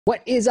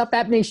What is up,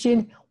 App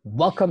Nation?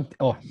 Welcome.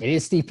 Oh, it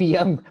is Steve P.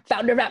 Young,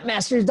 founder of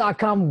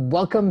AppMasters.com.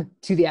 Welcome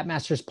to the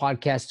AppMasters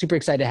podcast. Super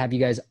excited to have you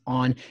guys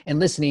on and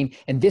listening.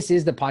 And this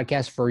is the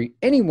podcast for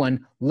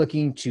anyone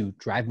looking to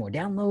drive more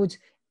downloads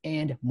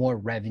and more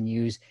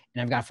revenues.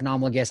 And I've got a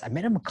phenomenal guest. I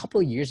met him a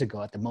couple of years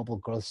ago at the Mobile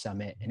Growth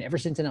Summit. And ever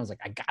since then, I was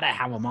like, I got to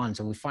have him on.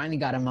 So we finally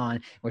got him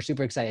on. We're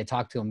super excited to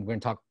talk to him. We're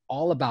going to talk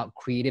all about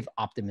creative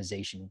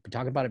optimization. We've been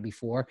talking about it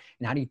before.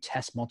 And how do you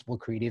test multiple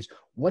creatives?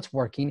 What's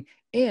working?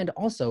 And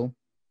also,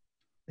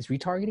 is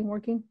retargeting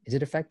working? Is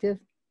it effective?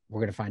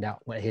 We're going to find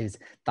out what his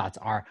thoughts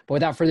are. But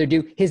without further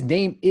ado, his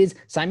name is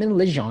Simon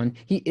Lejeune.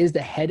 He is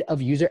the head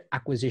of user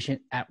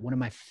acquisition at one of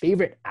my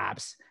favorite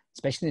apps,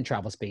 especially in the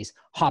travel space,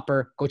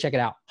 Hopper. Go check it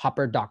out,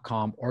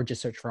 hopper.com, or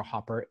just search for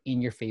Hopper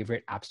in your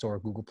favorite app store,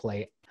 Google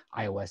Play,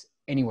 iOS,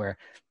 anywhere.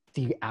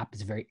 The app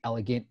is very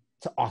elegant.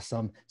 It's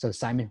awesome. So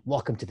Simon,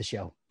 welcome to the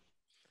show.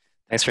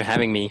 Thanks for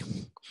having me.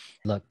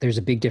 Look, there's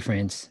a big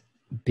difference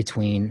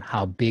between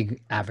how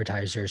big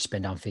advertisers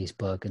spend on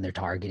Facebook and their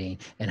targeting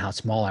and how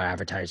small are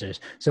advertisers.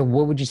 So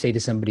what would you say to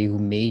somebody who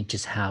may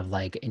just have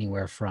like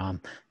anywhere from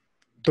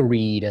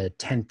 $3,000 to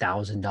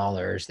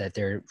 $10,000 that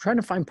they're trying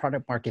to find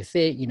product market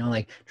fit,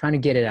 like trying to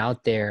get it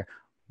out there?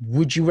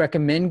 Would you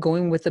recommend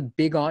going with a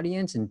big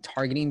audience and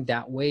targeting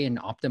that way and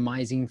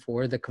optimizing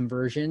for the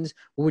conversions?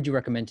 What would you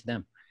recommend to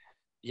them?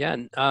 Yeah,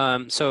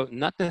 so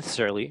not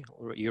necessarily.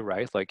 You're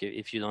right. Like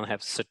if you don't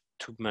have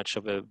too much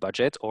of a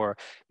budget, or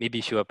maybe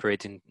if you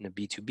operate in a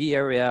B2B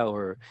area,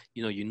 or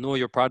you know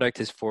your product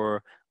is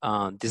for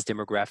this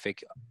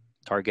demographic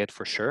target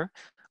for sure.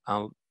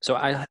 So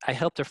I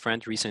helped a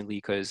friend recently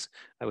because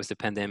it was the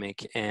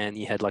pandemic, and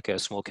he had like a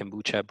small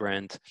kombucha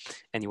brand,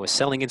 and he was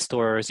selling in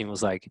stores. He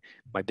was like,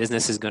 my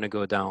business is going to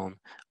go down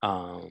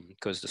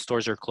because the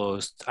stores are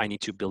closed. I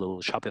need to build a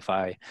little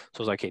Shopify. So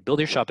I was like, hey, build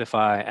your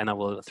Shopify and I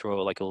will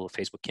throw like a little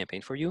Facebook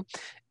campaign for you.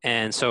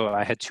 And so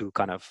I had to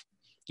kind of,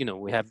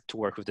 we have to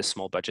work with this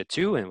small budget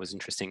too. And it was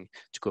interesting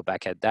to go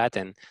back at that.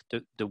 And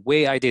the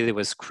way I did it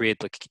was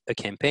create like a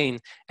campaign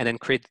and then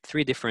create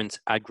 3 different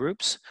ad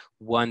groups.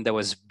 One that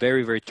was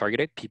very, very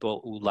targeted,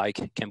 people who like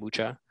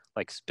kombucha,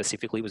 like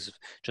specifically was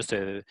just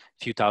a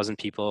few thousand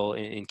people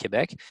in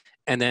Quebec.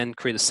 And then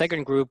create a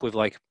second group with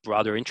like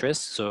broader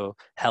interests. So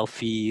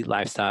healthy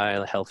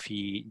lifestyle,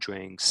 healthy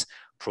drinks,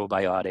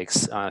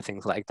 probiotics,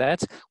 things like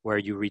that, where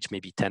you reach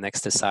maybe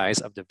 10x the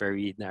size of the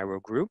very narrow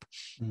group.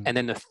 Mm. And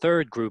then the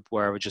third group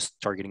where I was just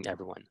targeting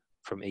everyone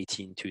from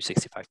 18 to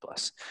 65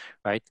 plus,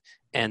 right?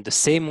 And the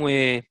same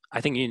way,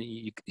 I think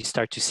you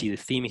start to see the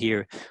theme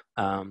here,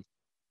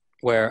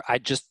 where I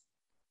just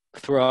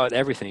throw out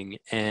everything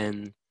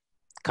and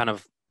kind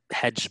of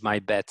hedge my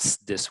bets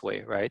this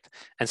way, right?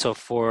 And so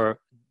for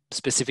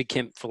specific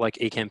for like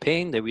a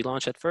campaign that we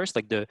launched at first,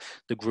 like the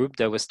group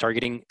that was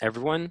targeting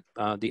everyone,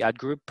 the ad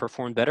group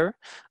performed better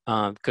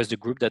because the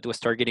group that was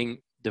targeting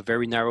the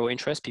very narrow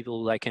interest, people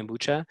who like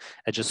kombucha,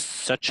 had just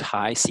such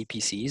high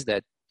CPCs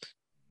that,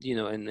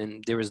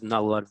 and there was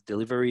not a lot of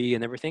delivery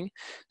and everything.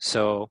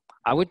 So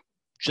I would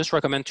just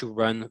recommend to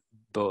run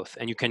both,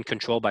 and you can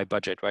control by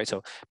budget, right?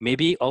 So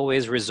maybe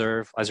always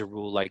reserve as a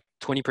rule, like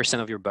 20%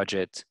 of your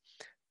budget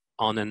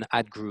on an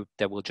ad group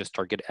that will just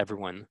target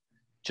everyone,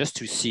 just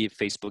to see if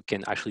Facebook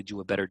can actually do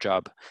a better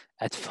job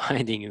at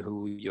finding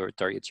who your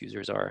target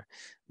users are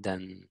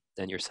than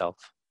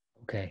yourself.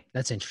 Okay,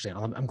 that's interesting.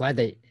 I'm glad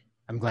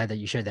that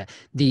you shared that.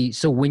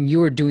 So when you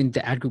were doing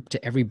the ad group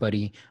to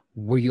everybody,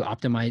 what were you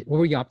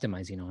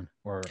optimizing on,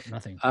 or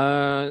nothing?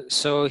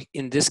 So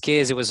in this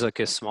case, it was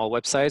like a small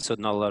website, so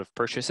not a lot of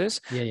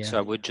purchases. Yeah. So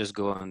I would just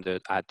go on the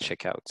ad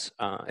checkout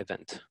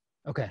event.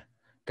 Okay.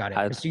 Got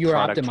it. So you were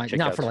optimizing,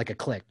 not for like a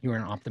click. You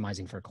weren't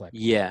optimizing for a click.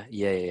 Yeah.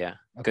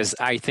 Because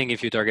I think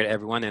if you target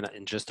everyone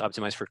and just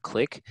optimize for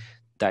click,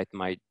 that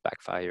might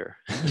backfire.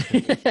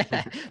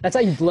 That's how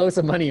you blow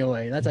some money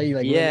away. That's how you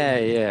like.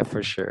 Yeah,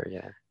 for sure.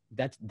 Yeah.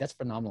 That's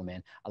phenomenal,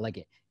 man. I like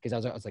it because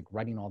I was like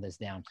writing all this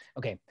down.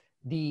 Okay.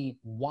 The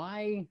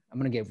why, I'm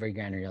going to get very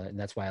granular, and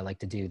that's why I like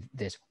to do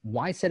this.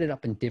 Why set it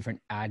up in different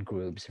ad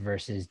groups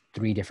versus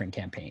 3 different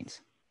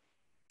campaigns?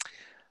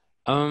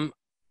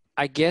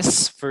 I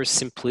guess for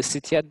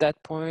simplicity at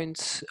that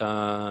point,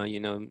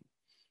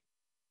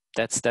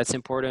 that's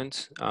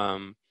important.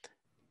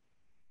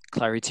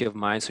 Clarity of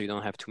mind, so you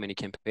don't have too many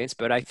campaigns.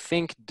 But I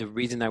think the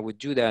reason I would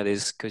do that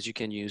is because you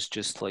can use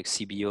just like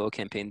CBO,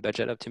 campaign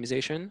budget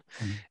optimization.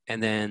 Mm-hmm.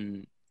 And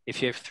then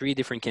if you have 3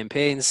 different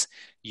campaigns,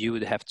 you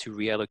would have to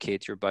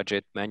reallocate your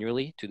budget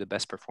manually to the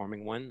best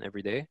performing one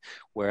every day.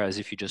 Whereas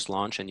if you just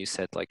launch and you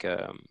set like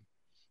a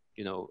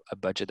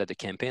budget at the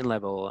campaign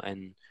level,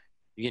 and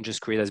you can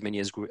just create as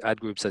many ad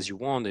groups as you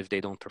want. If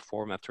they don't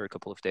perform after a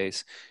couple of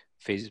days,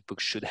 Facebook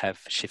should have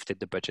shifted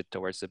the budget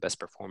towards the best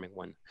performing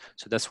one.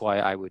 So that's why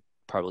I would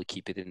probably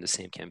keep it in the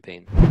same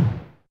campaign.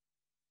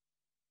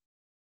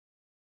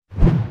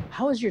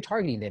 How is your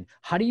targeting then?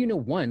 How do you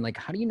know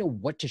how do you know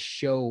what to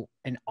show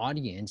an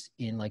audience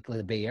in like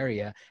the Bay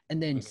Area?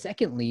 And then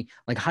secondly,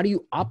 like how do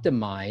you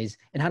optimize,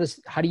 and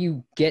how do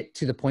you get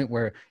to the point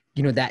where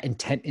that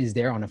intent is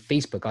there on a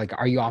Facebook? Like,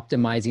 are you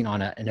optimizing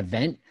on an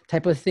event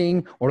type of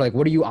thing, or like,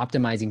 what are you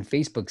optimizing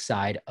Facebook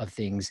side of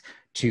things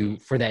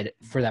for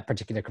that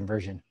particular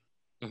conversion?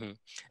 Mm-hmm.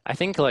 I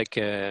think like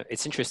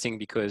it's interesting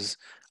because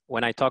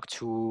when I talk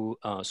to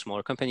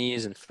smaller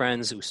companies and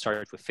friends who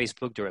started with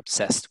Facebook, they're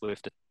obsessed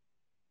with the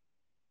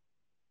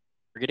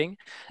targeting.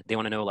 They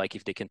want to know like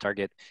if they can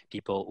target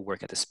people who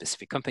work at a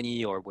specific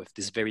company or with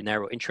this very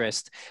narrow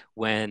interest.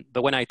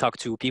 But when I talk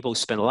to people who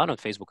spend a lot on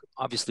Facebook,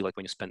 obviously like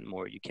when you spend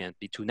more, you can't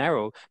be too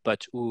narrow.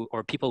 But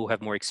or people who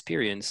have more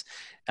experience,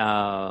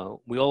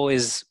 we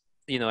always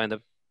end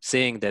up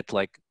saying that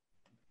like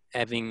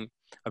having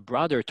a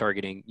broader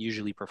targeting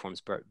usually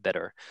performs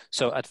better.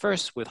 So at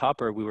first with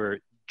Hopper, we were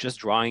just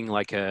drawing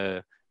like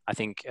I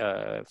think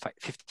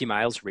 50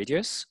 miles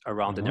radius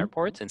around an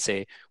airport and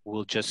say,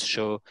 we'll just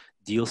show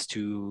deals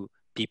to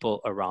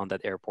people around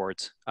that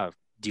airport,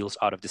 deals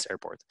out of this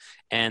airport.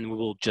 And we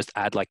will just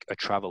add like a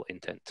travel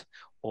intent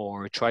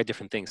or try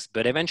different things.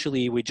 But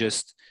eventually we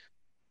just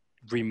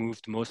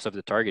removed most of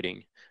the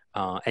targeting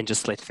and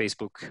just let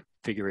Facebook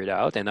figure it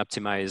out and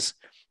optimize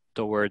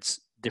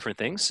towards different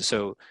things.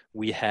 So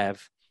we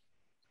have,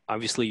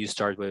 obviously you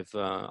start with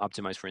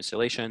optimize for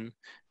installation,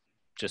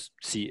 just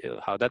see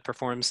how that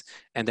performs.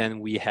 And then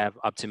we have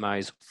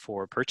optimize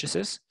for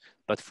purchases.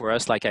 But for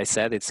us, like I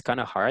said, it's kind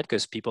of hard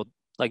because people,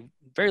 like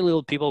very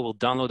little people will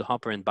download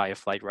Hopper and buy a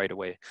flight right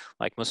away.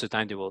 Like most of the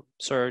time they will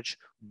search,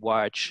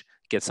 watch,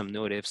 get some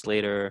notifs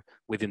later.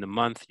 Within a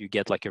month, you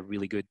get like a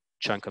really good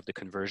chunk of the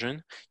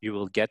conversion you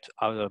will get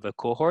out of a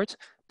cohort,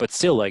 but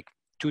still like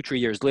 2-3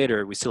 years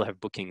later, we still have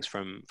bookings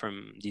from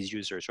these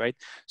users, right?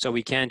 So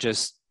we can't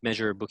just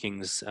measure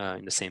bookings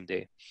in the same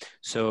day.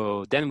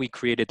 So then we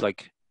created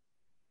like,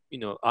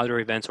 other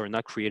events, or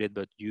not created,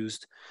 but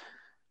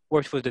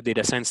worked with the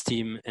data science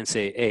team and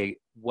say, hey,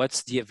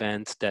 what's the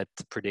event that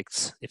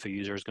predicts if a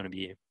user is going to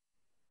be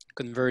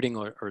converting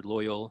or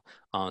loyal?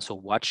 So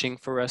watching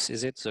for us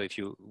is it. So if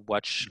you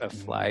watch a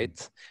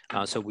flight,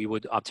 so we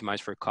would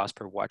optimize for cost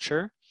per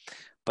watcher.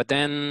 But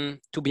then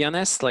to be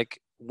honest, like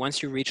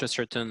once you reach a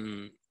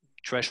certain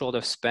threshold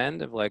of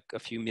spend of like a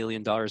few $1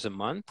 million a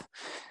month,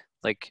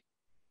 like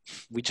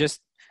we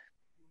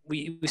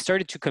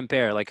started to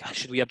compare, like,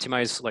 should we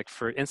optimize like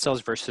for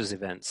installs versus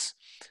events,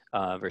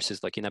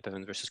 versus like in-app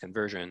event versus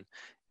conversion?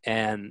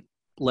 And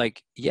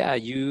like, yeah,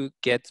 you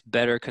get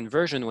better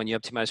conversion when you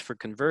optimize for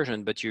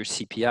conversion, but your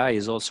CPI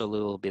is also a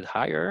little bit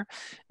higher.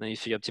 And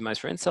if you optimize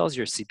for installs,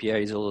 your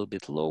CPI is a little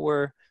bit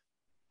lower,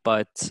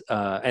 but,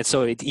 and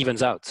so it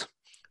evens out.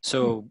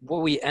 So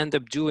what we end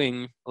up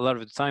doing a lot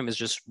of the time is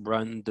just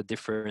run the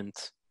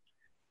different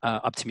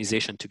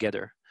optimization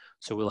together.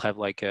 So we'll have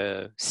like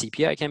a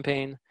CPI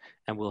campaign,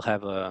 and we'll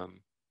have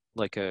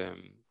like a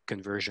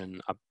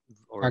conversion up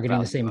or targeting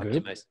the same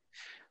optimized. group.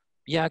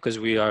 Yeah, because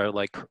we are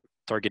like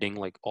targeting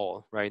like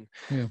all, right?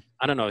 Yeah.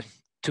 I don't know.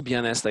 To be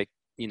honest, like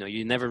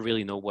you never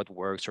really know what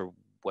works or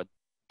what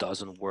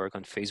doesn't work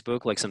on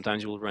Facebook. Like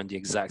sometimes you'll run the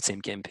exact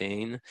same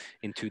campaign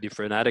in 2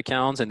 different ad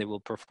accounts and they will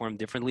perform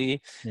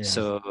differently. Yeah.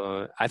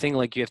 So I think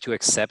like you have to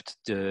accept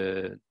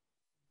the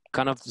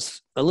kind of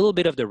a little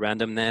bit of the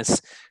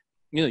randomness.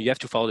 You have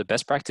to follow the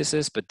best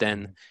practices, but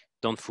then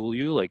don't fool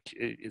you. Like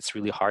it's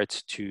really hard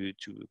to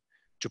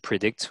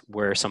predict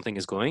where something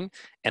is going.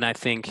 And I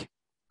think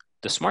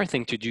the smart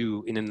thing to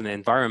do in an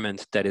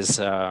environment that is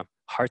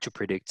hard to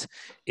predict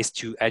is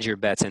to hedge your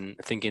bets and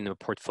think in a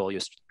portfolio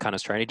kind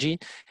of strategy.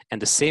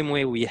 And the same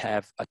way we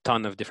have a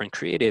ton of different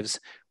creatives,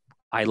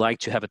 I like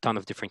to have a ton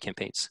of different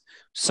campaigns.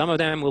 Some of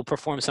them will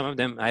perform, some of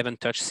them I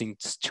haven't touched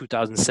since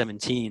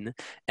 2017.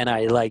 And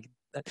I like,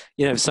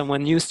 if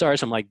someone new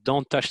starts, I'm like,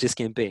 don't touch this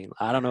campaign.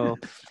 I don't know,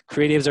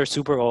 creatives are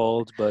super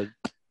old, but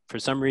for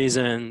some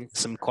reason,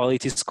 some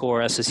quality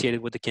score associated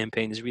with the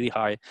campaign is really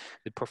high.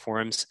 It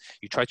performs.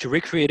 You try to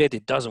recreate it,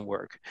 it doesn't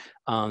work.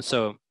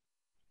 So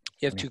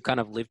you have to kind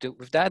of live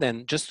with that,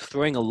 and just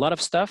throwing a lot of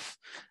stuff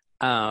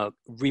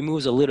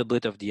removes a little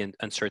bit of the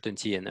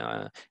uncertainty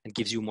and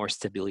gives you more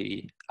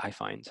stability, I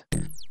find.